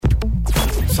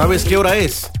¿Sabes qué hora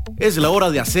es? Es la hora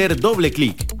de hacer doble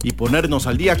clic y ponernos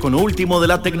al día con lo último de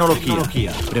la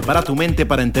tecnología. Prepara tu mente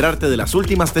para enterarte de las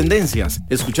últimas tendencias,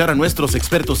 escuchar a nuestros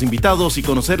expertos invitados y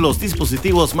conocer los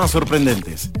dispositivos más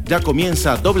sorprendentes. Ya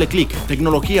comienza Doble Clic,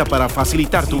 tecnología para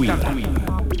facilitar tu vida.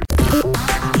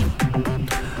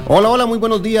 Hola, muy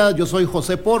buenos días. Yo soy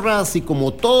José Porras y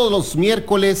como todos los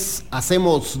miércoles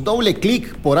hacemos doble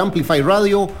clic por Amplify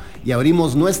Radio y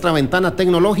abrimos nuestra ventana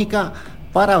tecnológica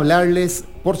para hablarles,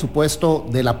 por supuesto,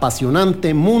 del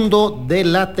apasionante mundo de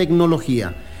la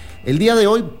tecnología. El día de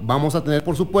hoy vamos a tener,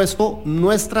 por supuesto,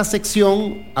 nuestra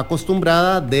sección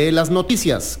acostumbrada de las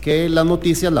noticias, que las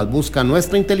noticias las busca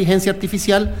nuestra inteligencia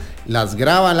artificial, las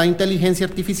graba la inteligencia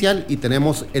artificial y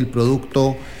tenemos el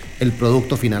producto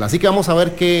final. Así que vamos a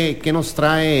ver qué nos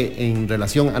trae en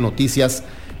relación a noticias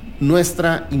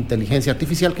nuestra inteligencia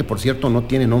artificial, que por cierto no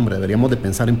tiene nombre. Deberíamos de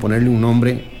pensar en ponerle un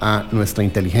nombre a nuestra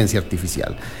inteligencia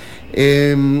artificial.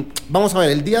 Vamos a ver,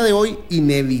 el día de hoy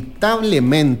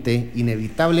inevitablemente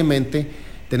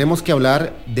tenemos que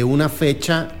hablar de una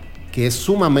fecha que es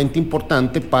sumamente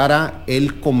importante para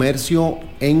el comercio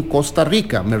en Costa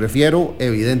Rica. Me refiero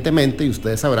evidentemente, y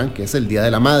ustedes sabrán, que es el Día de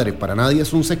la Madre. Para nadie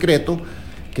es un secreto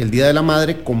que el Día de la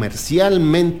Madre,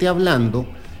 comercialmente hablando,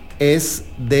 es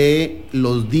de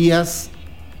los días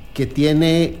que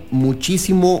tiene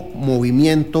muchísimo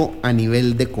movimiento a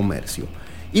nivel de comercio.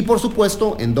 Y por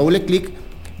supuesto, en doble clic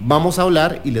vamos a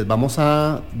hablar y les vamos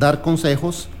a dar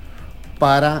consejos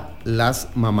para las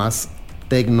mamás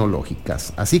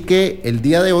tecnológicas. Así que el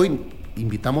día de hoy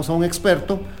invitamos a un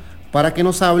experto para que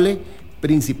nos hable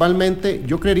principalmente,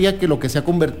 yo creería que lo que se ha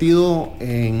convertido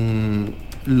en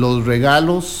los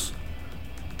regalos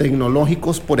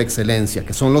tecnológicos por excelencia,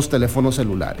 que son los teléfonos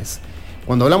celulares.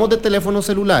 Cuando hablamos de teléfonos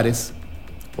celulares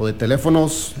o de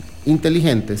teléfonos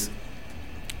inteligentes,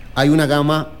 hay una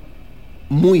gama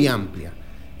muy amplia.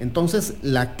 Entonces,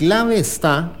 la clave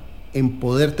está en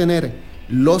poder tener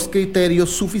los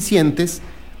criterios suficientes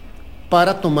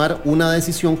para tomar una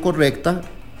decisión correcta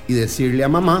y decirle a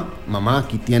mamá,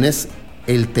 aquí tienes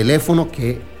el teléfono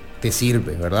que te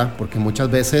sirve, ¿verdad? Porque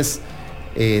muchas veces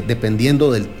dependiendo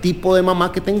del tipo de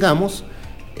mamá que tengamos,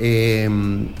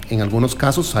 en algunos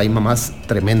casos hay mamás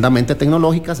tremendamente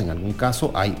tecnológicas, en algún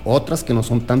caso hay otras que no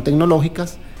son tan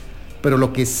tecnológicas, pero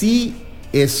lo que sí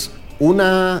es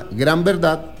una gran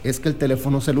verdad es que el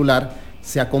teléfono celular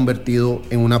se ha convertido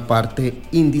en una parte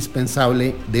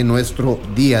indispensable de nuestro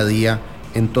día a día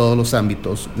en todos los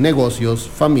ámbitos: negocios,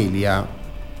 familia,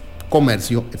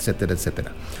 comercio, etcétera,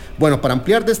 etcétera. Bueno, para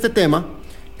ampliar de este tema,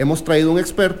 hemos traído un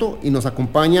experto y nos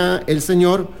acompaña el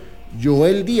señor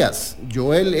Joel Díaz.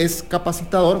 Joel es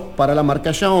capacitador para la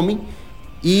marca Xiaomi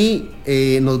y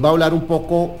nos va a hablar un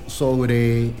poco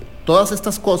sobre todas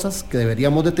estas cosas que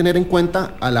deberíamos de tener en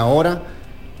cuenta a la hora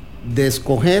de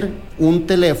escoger un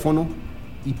teléfono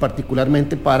y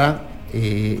particularmente para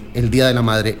el Día de la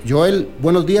Madre. Joel,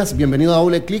 buenos días, bienvenido a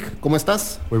Doble Clic, ¿cómo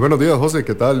estás? Muy buenos días, José,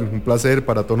 ¿qué tal? Un placer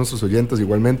para todos nuestros oyentes,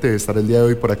 igualmente estar el día de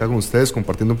hoy por acá con ustedes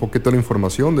compartiendo un poquito la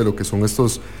información de lo que son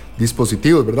estos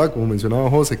dispositivos, ¿verdad? Como mencionaba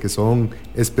José, que son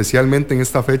especialmente en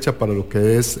esta fecha para lo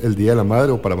que es el Día de la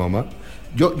Madre o para mamá.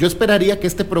 Yo esperaría que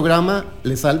este programa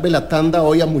le salve la tanda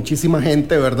hoy a muchísima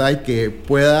gente, ¿verdad? Y que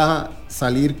pueda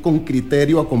salir con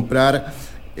criterio a comprar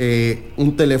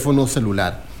un teléfono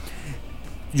celular.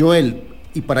 Joel,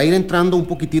 y para ir entrando un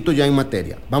poquitito ya en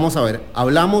materia, vamos a ver,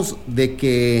 hablamos de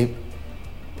que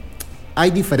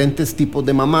hay diferentes tipos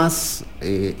de mamás,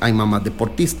 hay mamás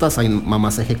deportistas, hay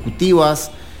mamás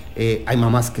ejecutivas, hay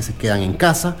mamás que se quedan en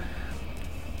casa,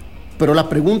 pero la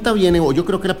pregunta viene, o yo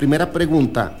creo que la primera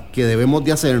pregunta que debemos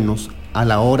de hacernos a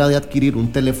la hora de adquirir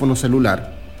un teléfono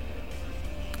celular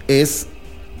es: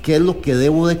 ¿qué es lo que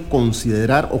debo de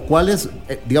considerar o cuáles,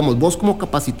 digamos, vos como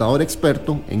capacitador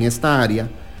experto en esta área,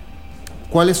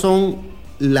 cuáles son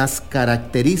las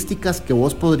características que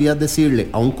vos podrías decirle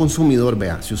a un consumidor?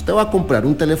 Vea, si usted va a comprar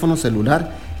un teléfono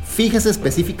celular, fíjese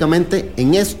específicamente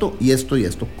en esto y esto y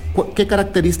esto. ¿Qué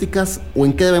características o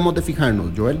en qué debemos de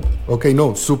fijarnos, Joel? Ok,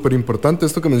 no, súper importante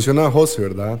esto que menciona José,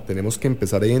 ¿verdad? Tenemos que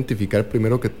empezar a identificar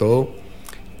primero que todo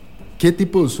qué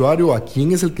tipo de usuario, a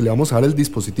quién es el que le vamos a dar el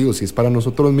dispositivo, si es para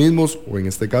nosotros mismos o en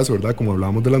este caso, ¿verdad? Como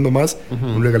hablábamos de las mamás,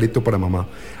 un regalito para mamá.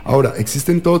 Ahora,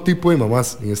 existen todo tipo de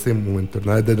mamás en este momento,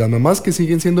 ¿verdad? Desde las mamás que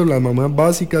siguen siendo las mamás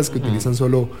básicas, que utilizan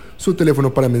solo su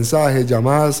teléfono para mensajes,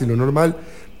 llamadas y lo normal,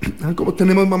 como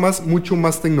tenemos mamás mucho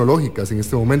más tecnológicas en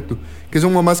este momento, que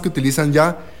son mamás que utilizan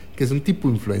ya, que son tipo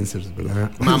influencers,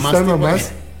 ¿verdad?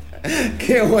 Mamás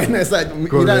Qué buena esa.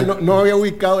 Mira, no había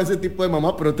ubicado ese tipo de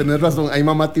mamá, pero tenés razón, hay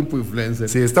mamá tipo influencer.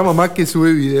 Sí, esta mamá que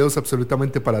sube videos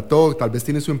absolutamente para todo, tal vez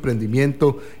tiene su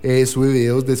emprendimiento, sube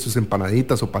videos de sus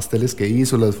empanaditas o pasteles que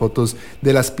hizo, las fotos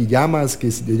de las pijamas que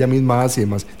ella misma hace y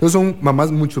demás. Entonces son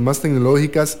mamás mucho más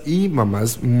tecnológicas y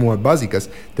mamás más básicas.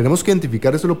 Tenemos que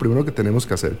identificar, eso es lo primero que tenemos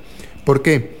que hacer. ¿Por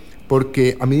qué?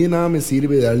 Porque a mí de nada me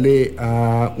sirve darle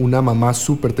a una mamá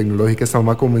súper tecnológica, esta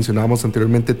mamá como mencionábamos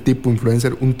anteriormente, tipo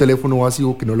influencer, un teléfono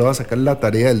básico que no le va a sacar la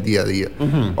tarea del día a día.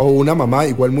 O una mamá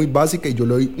igual muy básica y yo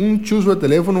le doy un chuzo de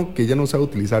teléfono que ella no sabe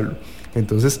utilizarlo.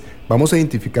 Entonces vamos a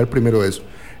identificar primero eso.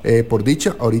 Por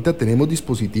dicha, ahorita tenemos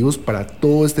dispositivos para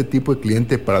todo este tipo de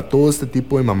cliente, para todo este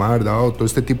tipo de mamá, ¿verdad? O todo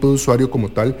este tipo de usuario como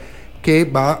tal, que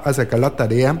va a sacar la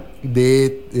tarea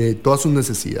de todas sus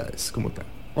necesidades como tal.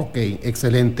 Ok,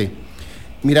 excelente.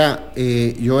 Mira,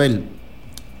 Joel,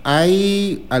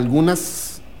 hay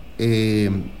algunas,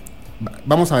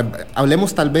 vamos a ver,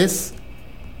 hablemos tal vez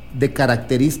de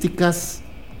características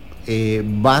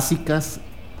básicas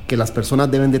que las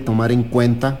personas deben de tomar en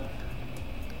cuenta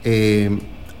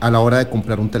a la hora de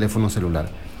comprar un teléfono celular.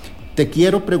 Te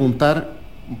quiero preguntar,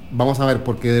 vamos a ver,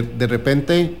 porque de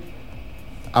repente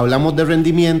hablamos de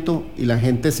rendimiento y la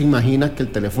gente se imagina que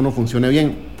el teléfono funcione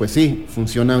bien. Pues sí,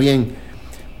 funciona bien.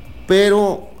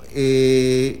 Pero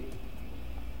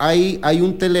hay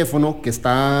un teléfono que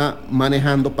está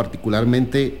manejando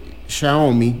particularmente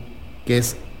Xiaomi, que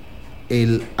es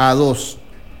el A2.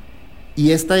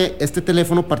 Y este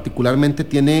teléfono particularmente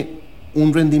tiene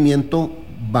un rendimiento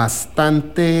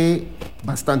bastante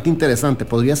interesante.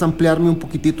 ¿Podrías ampliarme un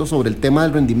poquitito sobre el tema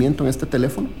del rendimiento en este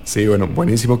teléfono? Sí, bueno,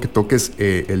 buenísimo que toques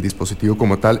el dispositivo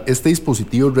como tal. Este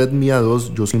dispositivo Redmi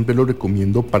A2 yo siempre lo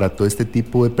recomiendo para todo este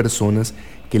tipo de personas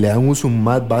que le dan un uso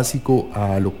más básico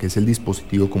a lo que es el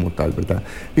dispositivo como tal, ¿verdad?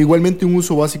 Igualmente un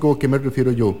uso básico, ¿a qué me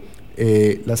refiero yo?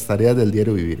 Las tareas del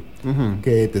diario vivir,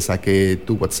 que te saque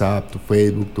tu WhatsApp, tu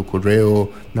Facebook, tu correo,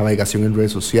 navegación en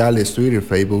redes sociales, Twitter,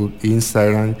 Facebook,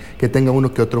 Instagram, que tenga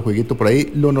uno que otro jueguito por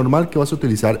ahí, lo normal que vas a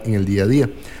utilizar en el día a día.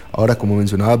 Ahora, como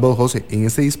mencionabas vos, José, en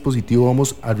este dispositivo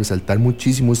vamos a resaltar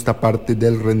muchísimo esta parte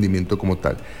del rendimiento como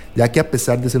tal, ya que a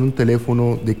pesar de ser un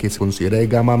teléfono de que se considera de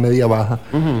gama media baja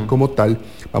como tal,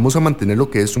 vamos a mantener lo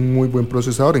que es un muy buen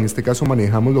procesador. En este caso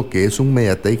manejamos lo que es un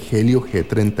MediaTek Helio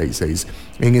G36.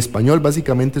 En español,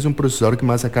 básicamente es un procesador que me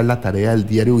va a sacar la tarea del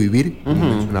diario vivir, como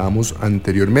mencionábamos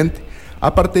anteriormente.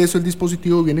 Aparte de eso, el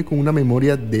dispositivo viene con una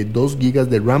memoria de 2 GB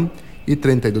de RAM y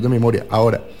 32 de memoria.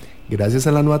 Ahora, gracias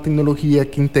a la nueva tecnología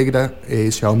que integra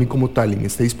Xiaomi como tal en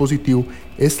este dispositivo,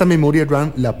 esta memoria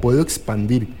RAM la puedo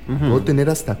expandir. Puedo tener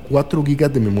hasta 4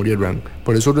 GB de memoria RAM.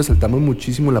 Por eso resaltamos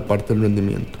muchísimo la parte del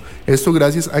rendimiento. Esto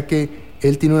gracias a que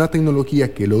él tiene una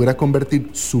tecnología que logra convertir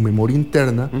su memoria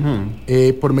interna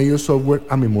por medio de software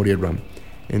a memoria RAM.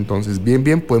 Entonces,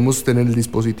 bien, podemos tener el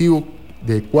dispositivo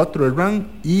de 4 de RAM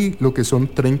y lo que son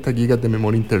 30 GB de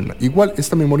memoria interna. Igual,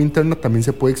 esta memoria interna también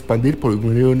se puede expandir por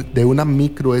medio de una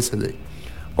micro SD.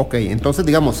 Ok, entonces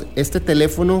digamos, este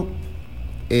teléfono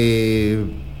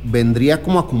vendría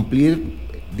como a cumplir,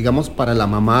 digamos, para la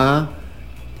mamá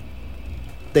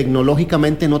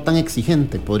tecnológicamente no tan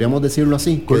exigente, podríamos decirlo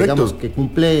así. Correcto. Que, digamos, que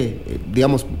cumple,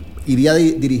 digamos, iría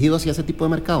dirigido hacia ese tipo de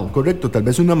mercado. Correcto, tal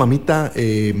vez una mamita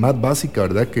más básica,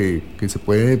 ¿verdad? Que se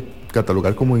puede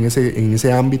catalogar como en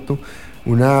ese ámbito,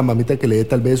 una mamita que le dé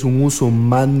tal vez un uso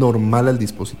más normal al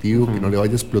dispositivo, que no le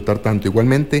vaya a explotar tanto.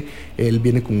 Igualmente, él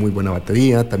viene con muy buena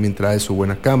batería, también trae su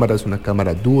buena cámara, es una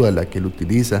cámara dual la que él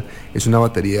utiliza, es una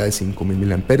batería de 5000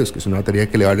 mAh, que es una batería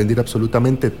que le va a rendir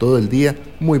absolutamente todo el día,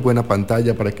 muy buena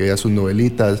pantalla para que vea sus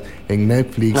novelitas en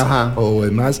Netflix o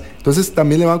demás. Entonces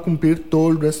también le va a cumplir todo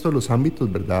el resto de los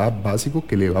ámbitos, ¿verdad? Básico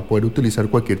que le va a poder utilizar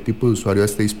cualquier tipo de usuario a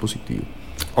este dispositivo.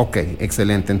 Ok,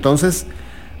 excelente. Entonces,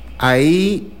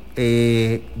 ahí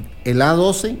el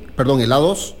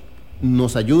A2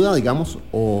 nos ayuda, digamos,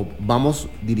 o vamos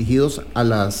dirigidos a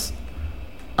los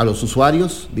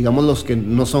usuarios, digamos, los que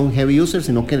no son heavy users,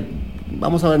 sino que,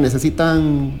 vamos a ver,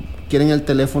 quieren el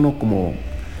teléfono como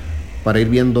para ir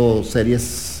viendo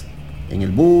series en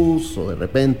el bus, o de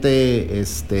repente,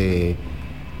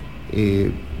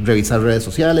 revisar redes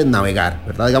sociales, navegar,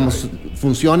 ¿verdad? Digamos,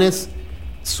 funciones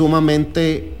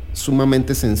sumamente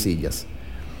sencillas.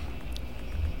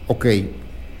 Ok,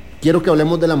 quiero que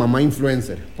hablemos de la mamá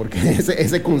influencer, porque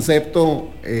ese concepto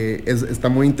está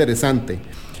muy interesante.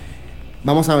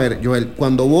 Vamos a ver, Joel,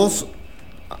 cuando vos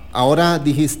ahora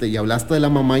dijiste y hablaste de la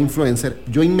mamá influencer,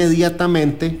 yo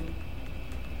inmediatamente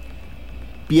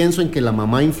pienso en que la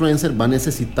mamá influencer va a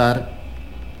necesitar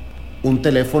un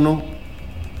teléfono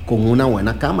con una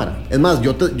buena cámara. Es más,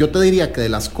 yo te diría que de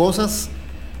las cosas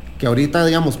que ahorita,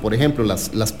 digamos, por ejemplo,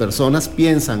 las personas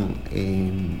piensan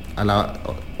a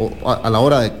la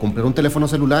hora de comprar un teléfono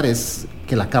celular es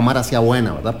que la cámara sea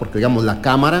buena, ¿verdad? Porque, digamos, la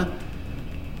cámara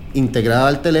integrada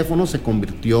al teléfono se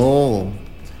convirtió,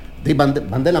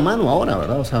 van de la mano ahora,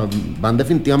 ¿verdad? O sea, van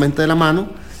definitivamente de la mano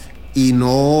y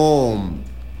no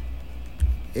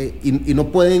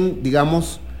pueden,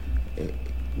 digamos,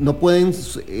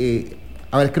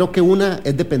 a ver, creo que una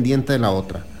es dependiente de la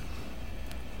otra.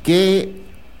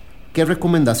 ¿Qué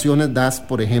recomendaciones das,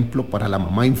 por ejemplo, para la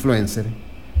mamá influencer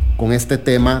con este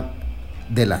tema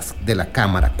de la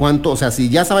cámara? ¿Cuánto? O sea, si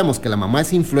ya sabemos que la mamá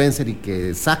es influencer y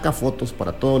que saca fotos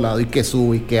para todo lado y que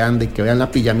sube y que anda y que vean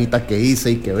la pijamita que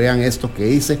hice y que vean esto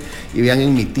que hice y vean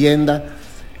en mi tienda,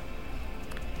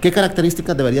 ¿qué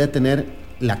características debería de tener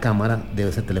la cámara de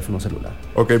ese teléfono celular?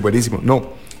 Ok, buenísimo. No,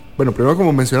 bueno, primero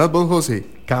como mencionas vos, José,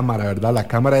 cámara, ¿verdad? La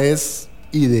cámara es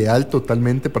ideal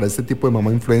totalmente para este tipo de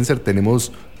mamá influencer.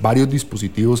 Tenemos varios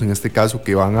dispositivos en este caso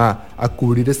que van a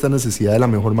cubrir esta necesidad de la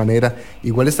mejor manera.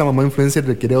 Igual esta mamá influencer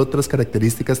requiere otras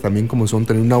características también, como son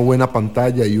tener una buena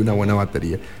pantalla y una buena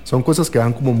batería. Son cosas que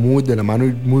van como muy de la mano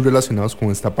y muy relacionados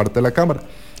con esta parte de la cámara.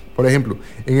 Por ejemplo,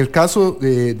 en el caso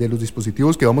de los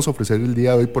dispositivos que vamos a ofrecer el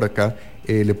día de hoy por acá,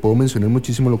 le puedo mencionar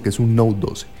muchísimo lo que es un Note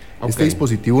 12. Okay. Este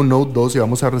dispositivo Note 12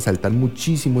 vamos a resaltar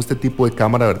muchísimo este tipo de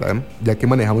cámara, ¿verdad? Ya que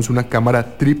manejamos una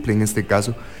cámara triple en este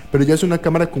caso, pero ya es una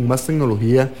cámara con más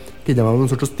tecnología que llamamos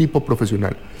nosotros tipo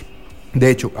profesional. De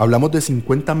hecho, hablamos de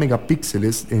 50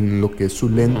 megapíxeles en lo que es su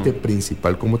lente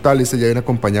principal como tal. Este ya viene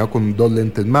acompañado con 2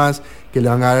 lentes más que le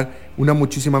van a dar una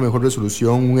muchísima mejor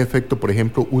resolución, un efecto, por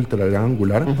ejemplo, ultra gran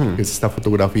angular, que es esta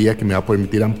fotografía que me va a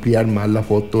permitir ampliar más la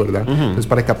foto, ¿verdad? Entonces,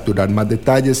 para capturar más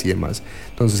detalles y demás.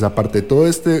 Entonces, aparte de todo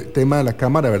este tema de la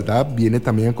cámara, ¿verdad? Viene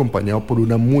también acompañado por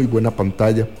una muy buena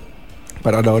pantalla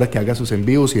para la hora que haga sus en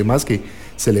vivos y demás, que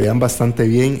se le vean bastante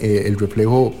bien el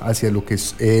reflejo hacia lo que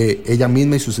es ella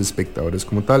misma y sus espectadores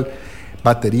como tal.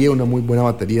 Batería, una muy buena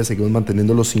batería, seguimos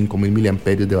manteniendo los 5000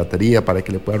 miliamperios de batería para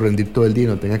que le pueda rendir todo el día y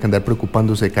no tenga que andar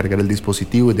preocupándose de cargar el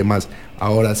dispositivo y demás.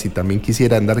 Ahora, si también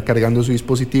quisiera andar cargando su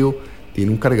dispositivo,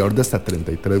 tiene un cargador de hasta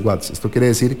 33 watts. Esto quiere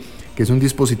decir que es un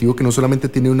dispositivo que no solamente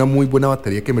tiene una muy buena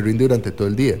batería que me rinde durante todo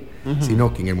el día,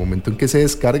 sino que en el momento en que se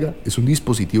descarga, es un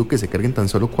dispositivo que se carga en tan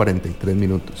solo 43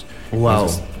 minutos. Wow.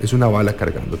 Entonces, es una bala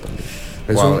cargando también.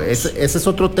 Wow. Ese es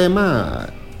otro tema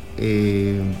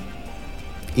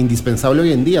indispensable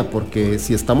hoy en día, porque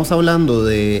si estamos hablando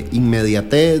de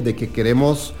inmediatez, de que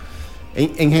queremos,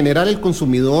 en general el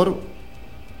consumidor,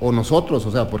 o nosotros,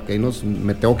 o sea, porque ahí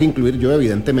me tengo que incluir yo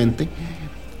evidentemente,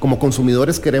 como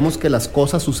consumidores queremos que las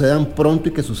cosas sucedan pronto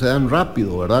y que sucedan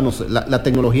rápido, ¿verdad? La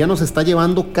tecnología nos está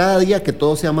llevando cada día que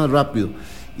todo sea más rápido,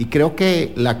 y creo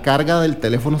que la carga del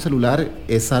teléfono celular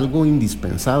es algo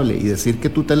indispensable, y decir que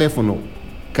tu teléfono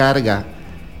carga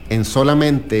en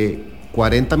solamente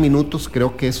 40 minutos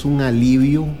creo que es un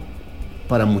alivio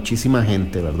para muchísima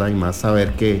gente, ¿verdad? Y más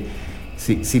saber que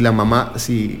si la mamá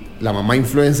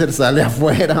influencer sale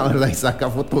afuera, ¿verdad? Y saca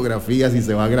fotografías y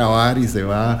se va a grabar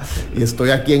y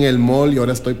estoy aquí en el mall y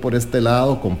ahora estoy por este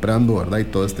lado comprando, ¿verdad? Y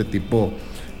todo este tipo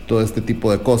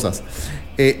de cosas.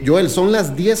 Joel, son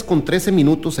las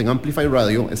 10:13 en Amplify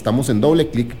Radio. Estamos en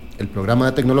Doble Clic, el programa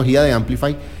de tecnología de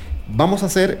Amplify. Vamos a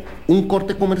hacer un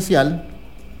corte comercial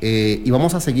y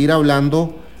vamos a seguir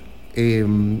hablando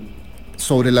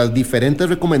sobre las diferentes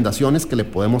recomendaciones que le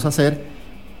podemos hacer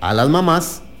a las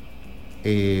mamás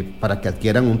para que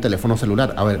adquieran un teléfono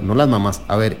celular. A ver, no las mamás,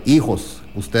 a ver, hijos,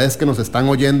 ustedes que nos están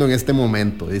oyendo en este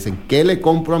momento, dicen, ¿qué le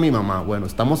compro a mi mamá? Bueno,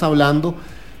 estamos hablando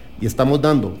y estamos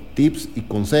dando tips y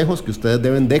consejos que ustedes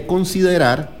deben de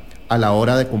considerar a la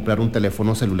hora de comprar un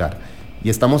teléfono celular. Y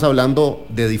estamos hablando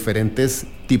de diferentes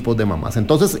tipos de mamás.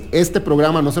 Entonces, este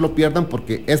programa no se lo pierdan,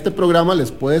 porque este programa les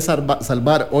puede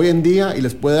salvar hoy en día y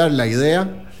les puede dar la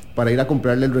idea para ir a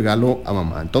comprarle el regalo a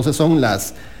mamá. Entonces son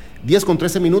las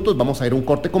 10:13, vamos a ir a un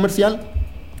corte comercial.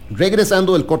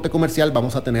 Regresando del corte comercial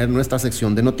vamos a tener nuestra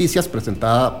sección de noticias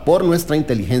presentada por nuestra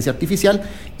inteligencia artificial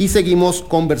y seguimos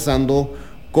conversando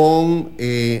con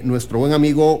nuestro buen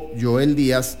amigo Joel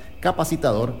Díaz,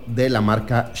 capacitador de la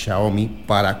marca Xiaomi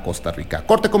para Costa Rica.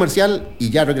 Corte comercial y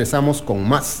ya regresamos con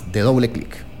más de Doble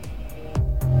Clic.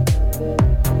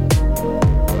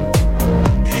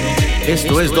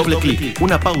 Esto es Doble Clic,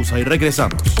 una pausa y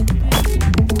regresamos.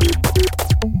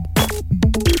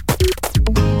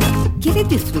 ¿Quieres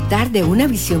disfrutar de una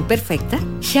visión perfecta?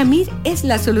 Shamir es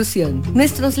la solución.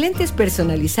 Nuestros lentes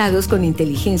personalizados con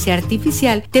inteligencia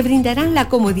artificial te brindarán la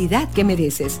comodidad que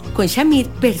mereces. Con Shamir,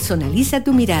 personaliza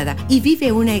tu mirada y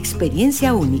vive una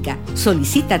experiencia única.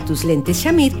 Solicita tus lentes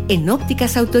Shamir en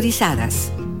ópticas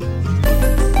autorizadas.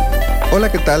 Hola,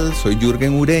 ¿qué tal? Soy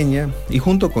Jürgen Ureña y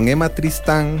junto con Emma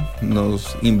Tristán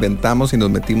nos inventamos y nos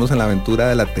metimos en la aventura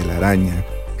de La Telaraña,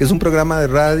 que es un programa de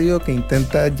radio que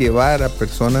intenta llevar a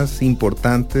personas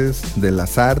importantes de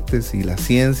las artes y las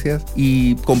ciencias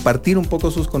y compartir un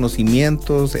poco sus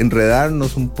conocimientos,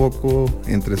 enredarnos un poco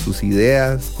entre sus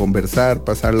ideas, conversar,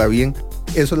 pasarla bien.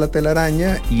 Eso es La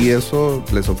Telaraña y eso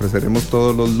les ofreceremos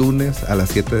todos los lunes a las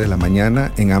 7 de la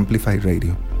mañana en Amplify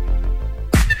Radio.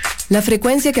 La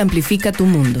frecuencia que amplifica tu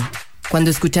mundo. Cuando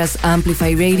escuchas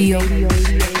Amplify Radio,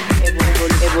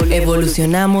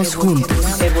 evolucionamos juntos.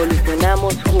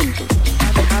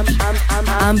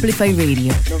 Amplify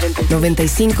Radio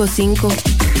 95.5,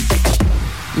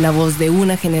 la voz de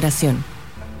una generación.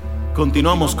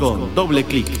 Continuamos con Doble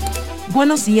Clic.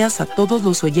 Buenos días a todos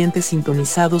los oyentes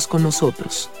sintonizados con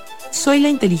nosotros. Soy la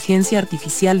inteligencia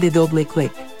artificial de Doble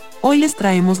Clic. Hoy les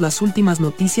traemos las últimas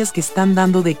noticias que están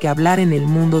dando de qué hablar en el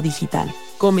mundo digital.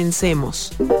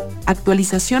 Comencemos.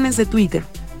 Actualizaciones de Twitter.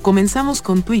 Comenzamos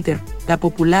con Twitter, la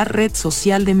popular red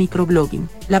social de microblogging.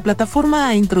 La plataforma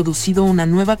ha introducido una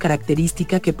nueva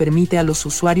característica que permite a los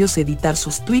usuarios editar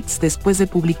sus tweets después de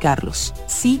publicarlos.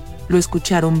 Sí, lo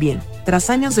escucharon bien. Tras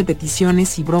años de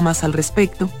peticiones y bromas al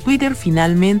respecto, Twitter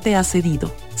finalmente ha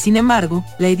cedido. Sin embargo,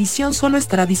 la edición solo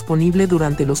estará disponible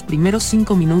durante los primeros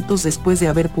 5 minutos después de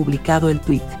haber publicado el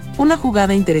tweet. Una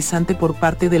jugada interesante por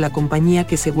parte de la compañía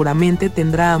que seguramente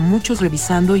tendrá a muchos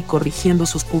revisando y corrigiendo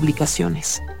sus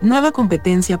publicaciones. Nueva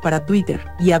competencia para Twitter.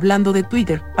 Y hablando de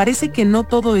Twitter, parece que no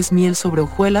todo es miel sobre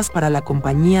hojuelas para la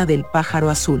compañía del pájaro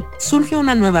azul. Surge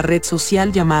una nueva red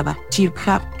social llamada Chirp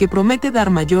Hub, que promete dar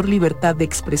mayor libertad de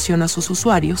expresión a sus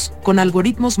usuarios, con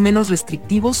algoritmos menos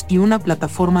restrictivos y una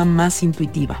plataforma más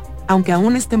intuitiva. Aunque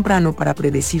aún es temprano para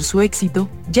predecir su éxito,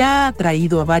 ya ha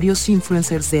atraído a varios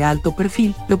influencers de alto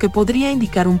perfil, lo que podría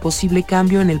indicar un posible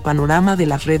cambio en el panorama de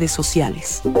las redes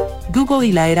sociales. Google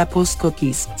y la era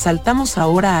post-cookies. Saltamos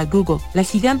ahora a Google. La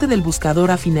gigante del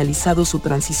buscador ha finalizado su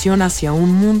transición hacia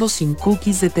un mundo sin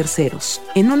cookies de terceros.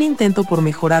 En un intento por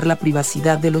mejorar la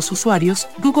privacidad de los usuarios,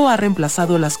 Google ha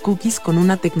reemplazado las cookies con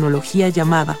una tecnología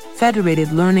llamada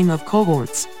Federated Learning of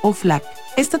Cohorts, o FLAC.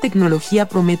 Esta tecnología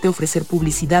promete ofrecer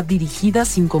publicidad dirigida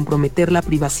sin comprometer la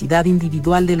privacidad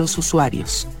individual de los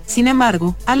usuarios. Sin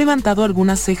embargo, ha levantado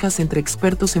algunas cejas entre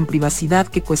expertos en privacidad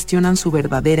que cuestionan su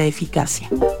verdadera eficacia.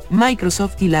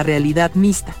 Microsoft y la realidad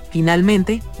mixta.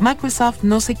 Finalmente, Microsoft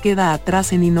no se queda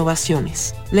atrás en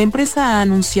innovaciones. La empresa ha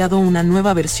anunciado una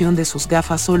nueva versión de sus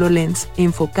gafas HoloLens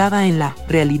enfocada en la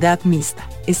realidad mixta.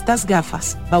 Estas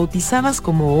gafas, bautizadas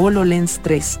como HoloLens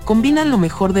 3, combinan lo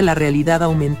mejor de la realidad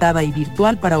aumentada y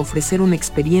virtual para ofrecer una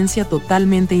experiencia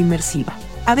totalmente inmersiva.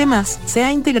 Además, se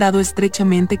ha integrado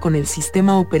estrechamente con el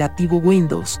sistema operativo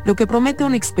Windows, lo que promete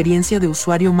una experiencia de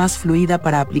usuario más fluida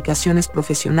para aplicaciones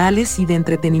profesionales y de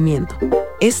entretenimiento.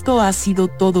 Esto ha sido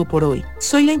todo por hoy.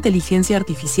 Soy la inteligencia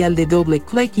artificial de Doble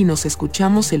Clic y nos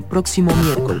escuchamos el próximo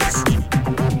miércoles.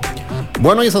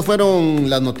 Bueno, y esas fueron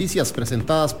las noticias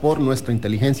presentadas por nuestra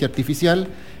inteligencia artificial,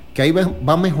 que ahí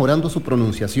va mejorando su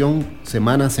pronunciación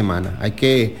semana a semana.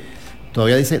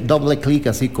 Todavía dice Doble Clic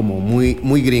así como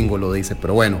muy gringo lo dice,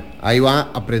 pero bueno, ahí va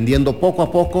aprendiendo poco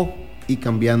a poco y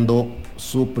cambiando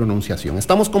su pronunciación.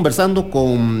 Estamos conversando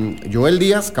con Joel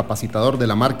Díaz, capacitador de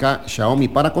la marca Xiaomi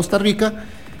para Costa Rica,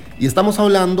 y estamos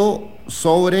hablando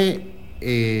sobre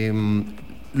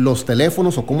los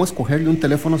teléfonos o cómo escogerle un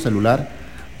teléfono celular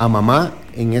a mamá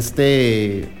en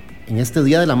este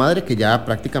Día de la Madre, que ya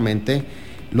prácticamente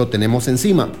lo tenemos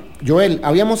encima. Joel,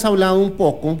 habíamos hablado un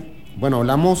poco,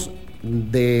 hablamos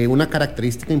de una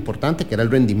característica importante que era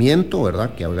el rendimiento,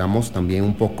 ¿verdad? Que hablamos también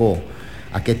un poco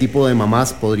a qué tipo de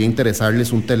mamás podría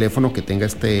interesarles un teléfono que tenga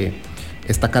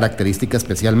esta característica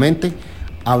especialmente.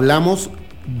 Hablamos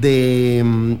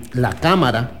de la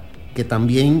cámara, que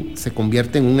también se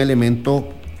convierte en un elemento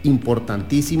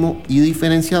importantísimo y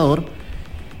diferenciador.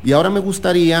 Y ahora me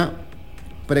gustaría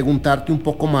preguntarte un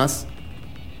poco más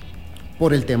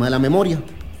por el tema de la memoria,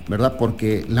 ¿verdad?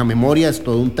 Porque la memoria es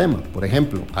todo un tema. Por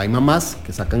ejemplo, hay mamás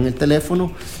que sacan el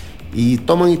teléfono y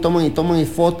toman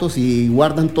fotos y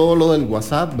guardan todo lo del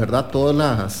WhatsApp, ¿verdad? Todos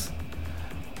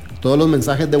los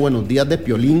mensajes de buenos días de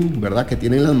Piolín, ¿verdad? Que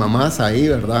tienen las mamás ahí,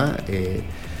 ¿verdad?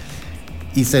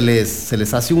 Y se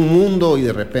les hace un mundo y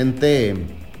de repente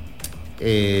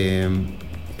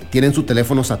tienen su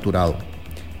teléfono saturado.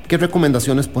 ¿Qué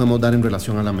recomendaciones podemos dar en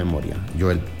relación a la memoria,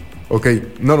 Joel? Ok,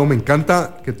 no, me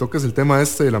encanta que toques el tema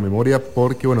de la memoria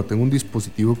porque, bueno, tengo un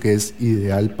dispositivo que es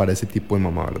ideal para ese tipo de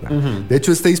mamá, ¿verdad? De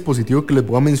hecho, este dispositivo que les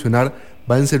voy a mencionar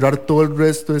va a encerrar todo el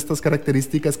resto de estas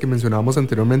características que mencionábamos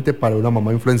anteriormente para una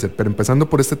mamá influencer. Pero empezando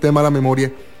por este tema de la memoria,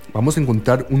 vamos a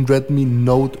encontrar un Redmi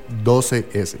Note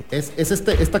 12S. Es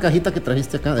esta cajita que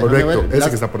trajiste acá. Correcto, ese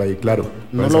que está por ahí, claro.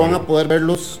 No lo van a poder ver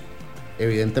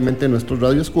evidentemente nuestros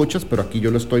radioescuchas, pero aquí yo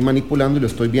lo estoy manipulando y lo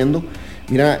estoy viendo.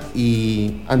 Mira,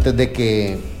 y antes de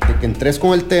que entres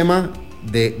con el tema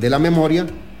de la memoria,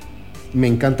 me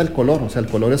encanta el color. O sea, el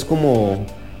color es como...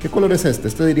 ¿Qué color es este?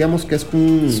 Este diríamos que es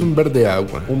un verde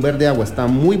agua. Un verde agua. Está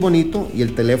muy bonito y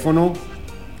el teléfono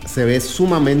se ve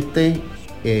sumamente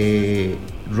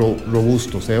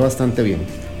robusto. Se ve bastante bien.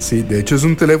 Sí, de hecho es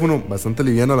un teléfono bastante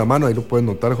liviano a la mano, ahí lo pueden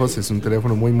notar, José, es un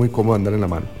teléfono muy, muy cómodo de andar en la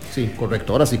mano. Sí,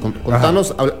 correcto. Ahora sí,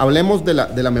 contanos, hablemos de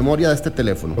la memoria de este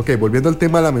teléfono. Ok, volviendo al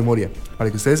tema de la memoria,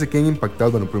 para que ustedes se queden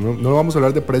impactados, bueno, primero no vamos a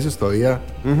hablar de precios todavía,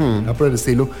 nada por el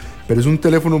estilo, pero es un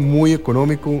teléfono muy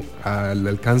económico, al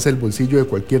alcance del bolsillo de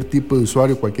cualquier tipo de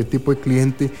usuario, cualquier tipo de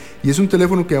cliente, y es un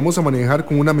teléfono que vamos a manejar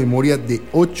con una memoria de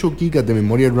 8 GB de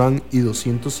memoria RAM y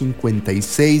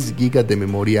 256 GB de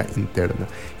memoria interna.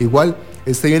 Igual,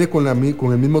 este viene con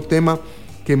el mismo tema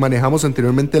que manejamos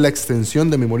anteriormente, la extensión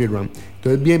de memoria RAM.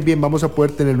 Entonces, bien, vamos a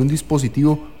poder tener un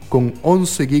dispositivo con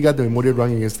 11 GB de memoria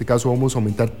RAM. En este caso vamos a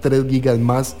aumentar 3 GB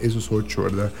más esos 8,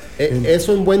 ¿verdad?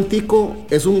 Eso en buen tico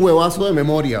es un huevazo de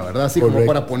memoria, ¿verdad? Así correcto. Como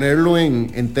para ponerlo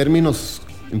en términos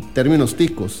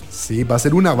ticos. Sí, va a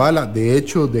ser una bala, de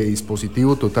hecho, de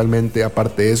dispositivo totalmente.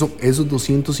 Aparte de eso, esos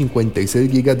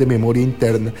 256 GB de memoria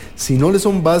interna, si no le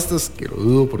son bastas, que lo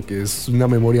dudo porque es una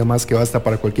memoria más que basta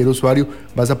para cualquier usuario,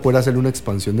 vas a poder hacer una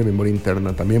expansión de memoria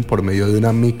interna también por medio de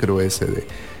una micro SD.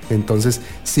 Entonces,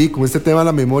 sí, con este tema de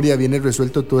la memoria viene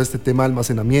resuelto todo este tema de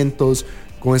almacenamientos.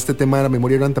 Con este tema de la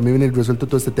memoria RAM también viene resuelto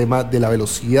todo este tema de la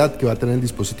velocidad que va a tener el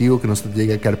dispositivo, que no se te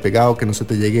llegue a quedar pegado, que no se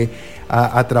te llegue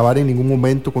a trabar en ningún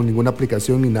momento con ninguna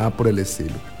aplicación ni nada por el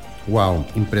estilo. Wow,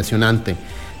 impresionante.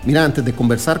 Mira, antes de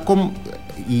conversar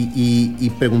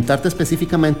y preguntarte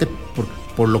específicamente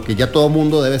por lo que ya todo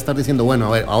mundo debe estar diciendo, bueno, a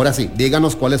ver, ahora sí,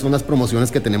 díganos cuáles son las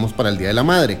promociones que tenemos para el Día de la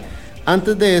Madre.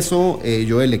 Antes de eso,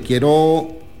 Joel,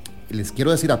 les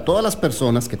quiero decir a todas las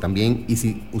personas que también, y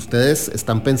si ustedes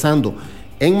están pensando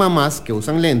en mamás que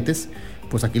usan lentes,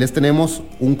 pues aquí les tenemos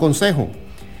un consejo.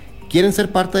 ¿Quieren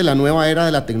ser parte de la nueva era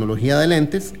de la tecnología de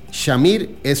lentes?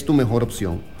 Shamir es tu mejor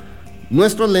opción.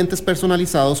 Nuestros lentes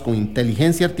personalizados con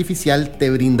inteligencia artificial te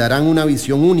brindarán una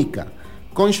visión única.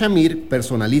 Con Shamir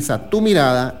personaliza tu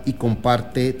mirada y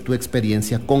comparte tu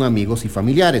experiencia con amigos y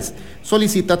familiares.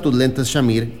 Solicita tus lentes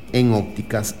Shamir en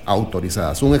ópticas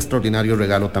autorizadas. Un extraordinario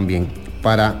regalo también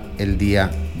para el Día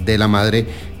de la Madre,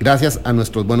 gracias a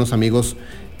nuestros buenos amigos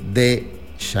de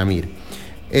Shamir.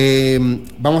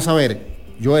 Vamos a ver,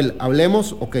 Joel,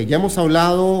 hablemos, ya hemos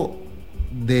hablado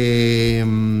de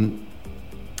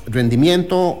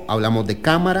rendimiento, hablamos de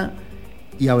cámara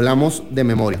y hablamos de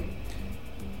memoria.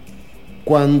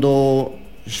 Cuando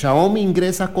Xiaomi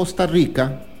ingresa a Costa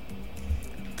Rica,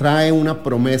 trae una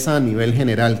promesa a nivel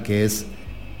general que es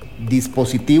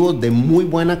dispositivos de muy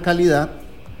buena calidad.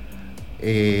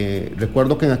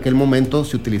 Recuerdo que en aquel momento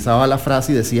se utilizaba la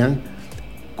frase y decían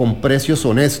con precios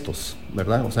honestos,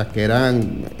 ¿verdad? O sea que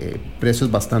eran precios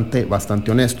bastante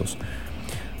honestos.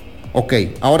 Ok,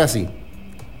 ahora sí.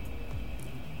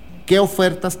 ¿Qué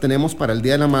ofertas tenemos para el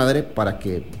Día de la Madre para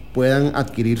que puedan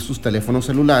adquirir sus teléfonos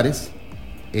celulares?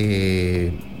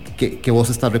 ¿Qué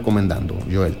vos estás recomendando,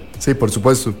 Joel? Sí, por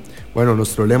supuesto. Bueno,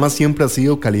 nuestro lema siempre ha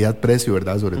sido calidad-precio,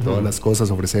 ¿verdad? Sobre todas las cosas,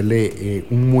 ofrecerle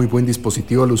un muy buen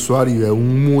dispositivo al usuario y a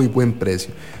un muy buen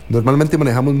precio. Normalmente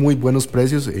manejamos muy buenos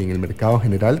precios en el mercado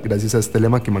general, gracias a este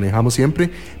lema que manejamos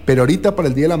siempre, pero ahorita para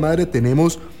el Día de la Madre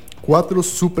tenemos 4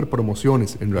 super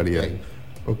promociones en realidad.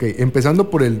 Ok, empezando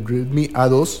por el Redmi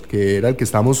E12, que era el que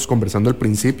estábamos conversando al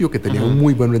principio, que tenía un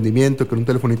muy buen rendimiento, que era un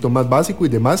telefonito más básico y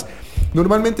demás.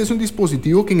 Normalmente es un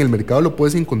dispositivo que en el mercado lo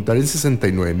puedes encontrar en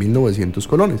 69.900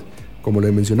 colones. Como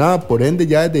le mencionaba, por ende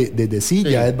ya desde sí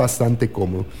ya es bastante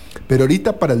cómodo. Pero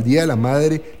ahorita para el Día de la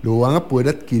Madre lo van a poder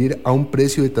adquirir a un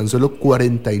precio de tan solo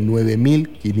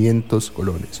 49.500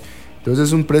 colones. Entonces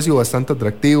es un precio bastante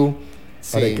atractivo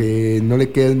para que no le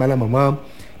quede mal a mamá,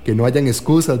 que no hayan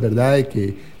excusas, ¿verdad? De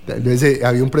que tal vez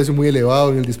había un precio muy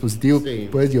elevado en el dispositivo,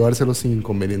 puedes llevárselo sin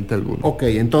inconveniente alguno. Ok,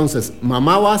 entonces,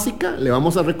 mamá básica, le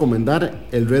vamos a recomendar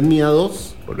el Redmi A2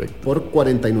 por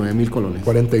 49.000 colones.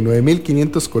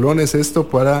 49.500 colones, esto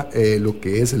para lo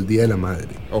que es el Día de la Madre.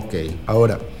 Ok.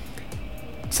 Ahora,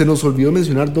 se nos olvidó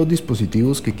mencionar 2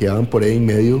 dispositivos que quedaban por ahí en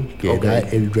medio, que era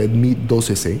el Redmi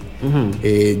 12C.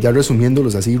 Ya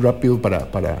resumiéndolos así rápido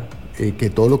para que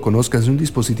todos lo conozcan. Es un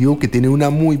dispositivo que tiene una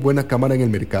muy buena cámara en el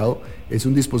mercado. Es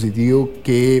un dispositivo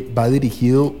que va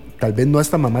dirigido tal vez no a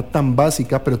esta mamá tan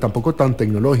básica, pero tampoco tan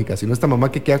tecnológica, sino a esta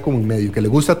mamá que queda como en medio, que le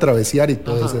gusta travesear y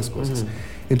todas esas cosas.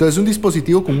 Entonces es un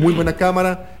dispositivo con muy buena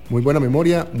cámara, muy buena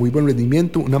memoria, muy buen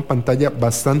rendimiento, una pantalla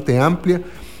bastante amplia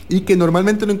y que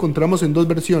normalmente lo encontramos en dos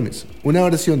versiones. Una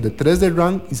versión de 3 de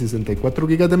RAM y 64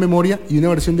 GB de memoria y una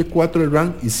versión de 4 de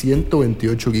RAM y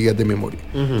 128 GB de memoria.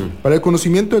 Para el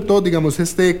conocimiento de todos, digamos,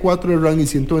 este 4 de RAM y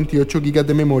 128 GB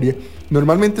de memoria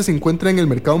normalmente se encuentra en el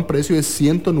mercado a un precio de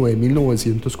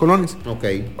 109.900 colones.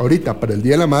 Ahorita, para el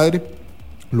Día de la Madre,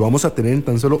 lo vamos a tener en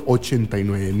tan solo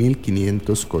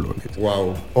 89.500 colones.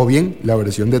 Wow. O bien, la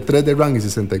versión de 3 de RAM y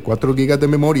 64 GB de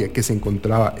memoria que se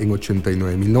encontraba en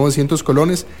 89.900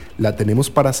 colones, la tenemos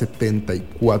para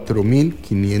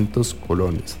 74.500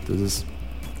 colones. Entonces,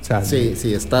 o sea,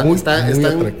 están muy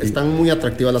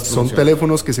atractivas las promociones. Son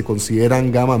teléfonos que se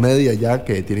consideran gama media ya,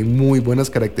 que tienen muy buenas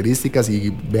características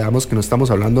y veamos que no estamos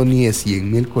hablando ni de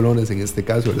 100.000 colones en este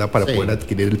caso, ¿verdad? Para poder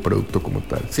adquirir el producto como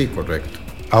tal. Sí, correcto.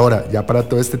 Ahora, ya para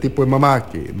todo este tipo de mamá,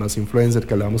 que más influencer,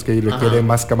 que hablábamos que requiere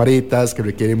más camaritas, que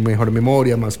requiere mejor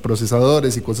memoria, más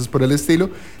procesadores y cosas por el estilo,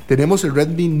 tenemos el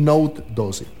Redmi Note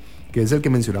 12, que es el que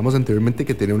mencionamos anteriormente,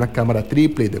 que tiene una cámara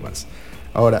triple y demás.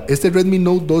 Ahora, este Redmi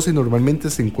Note 12 normalmente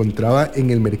se encontraba en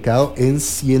el mercado en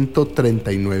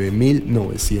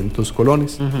 139.900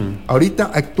 colones. Ahorita,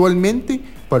 actualmente,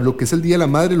 para lo que es el Día de la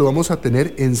Madre, lo vamos a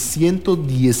tener en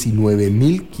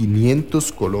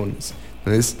 119.500 colones.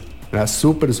 Entonces, era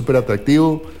súper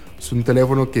atractivo. Es un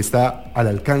teléfono que está al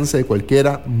alcance de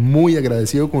cualquiera, muy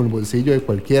agradecido con el bolsillo de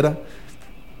cualquiera.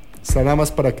 Está nada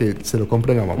más para que se lo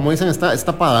compren a mamá. Como dicen, está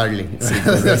para darle. Sí,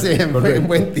 correcto.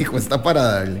 Buen tijo, está para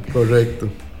darle. Correcto.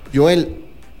 Joel,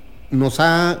 nos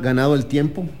ha ganado el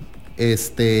tiempo.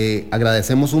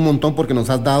 Agradecemos un montón porque nos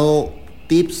has dado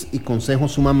tips y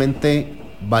consejos sumamente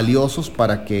valiosos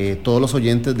para que todos los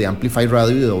oyentes de Amplify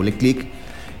Radio y de Doble Click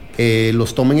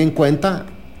los tomen en cuenta.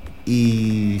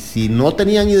 Y si no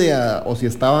tenían idea o si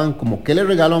estaban como ¿qué le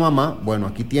regalo a mamá? Bueno,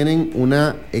 aquí tienen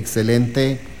una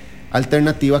excelente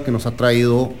alternativa que nos ha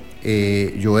traído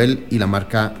Joel y la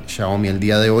marca Xiaomi el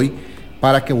día de hoy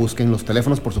para que busquen los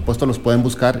teléfonos. Por supuesto los pueden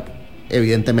buscar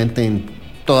evidentemente en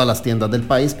todas las tiendas del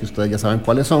país, que ustedes ya saben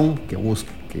cuáles son,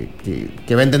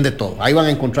 que venden de todo. Ahí van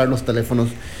a encontrar los teléfonos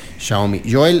Xiaomi.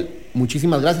 Joel,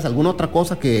 muchísimas gracias. ¿Alguna otra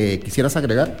cosa que quisieras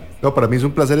agregar? No, para mí es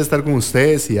un placer estar con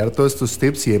ustedes y dar todos estos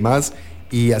tips y demás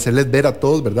y hacerles ver a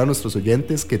todos, ¿verdad? Nuestros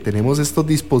oyentes que tenemos estos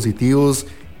dispositivos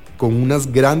con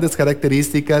unas grandes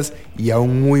características y a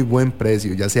un muy buen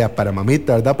precio, ya sea para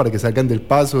mamita, ¿verdad? Para que salgan del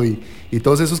paso y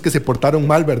todos esos que se portaron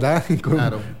mal, ¿verdad?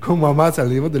 Con mamá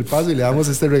salimos del paso y le damos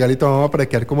este regalito a mamá para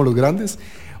quedar como los grandes.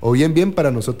 O bien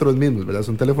para nosotros mismos, ¿verdad?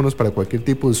 Son teléfonos para cualquier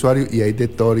tipo de usuario y hay de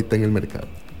todo ahorita en el mercado.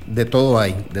 De todo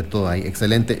hay.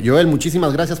 Excelente. Joel,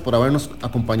 muchísimas gracias por habernos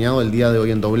acompañado el día de hoy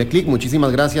en Doble Click.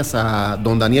 Muchísimas gracias a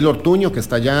don Daniel Ortuño, que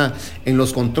está ya en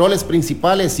los controles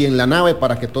principales y en la nave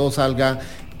para que todo salga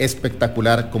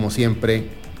espectacular, como siempre,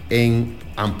 en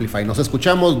Amplify. Nos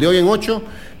escuchamos de hoy en 8.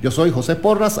 Yo soy José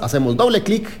Porras, hacemos Doble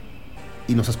Click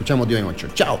y nos escuchamos de hoy en 8.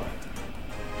 Chao.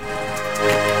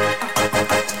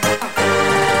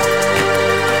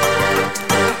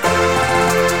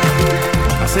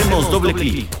 Hacemos doble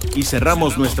clic y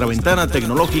cerramos nuestra ventana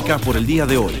tecnológica por el día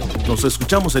de hoy. Nos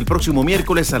escuchamos el próximo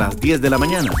miércoles a las 10 de la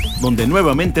mañana, donde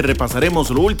nuevamente repasaremos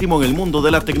lo último en el mundo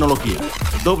de la tecnología.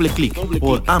 Doble clic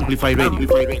por Amplify Radio.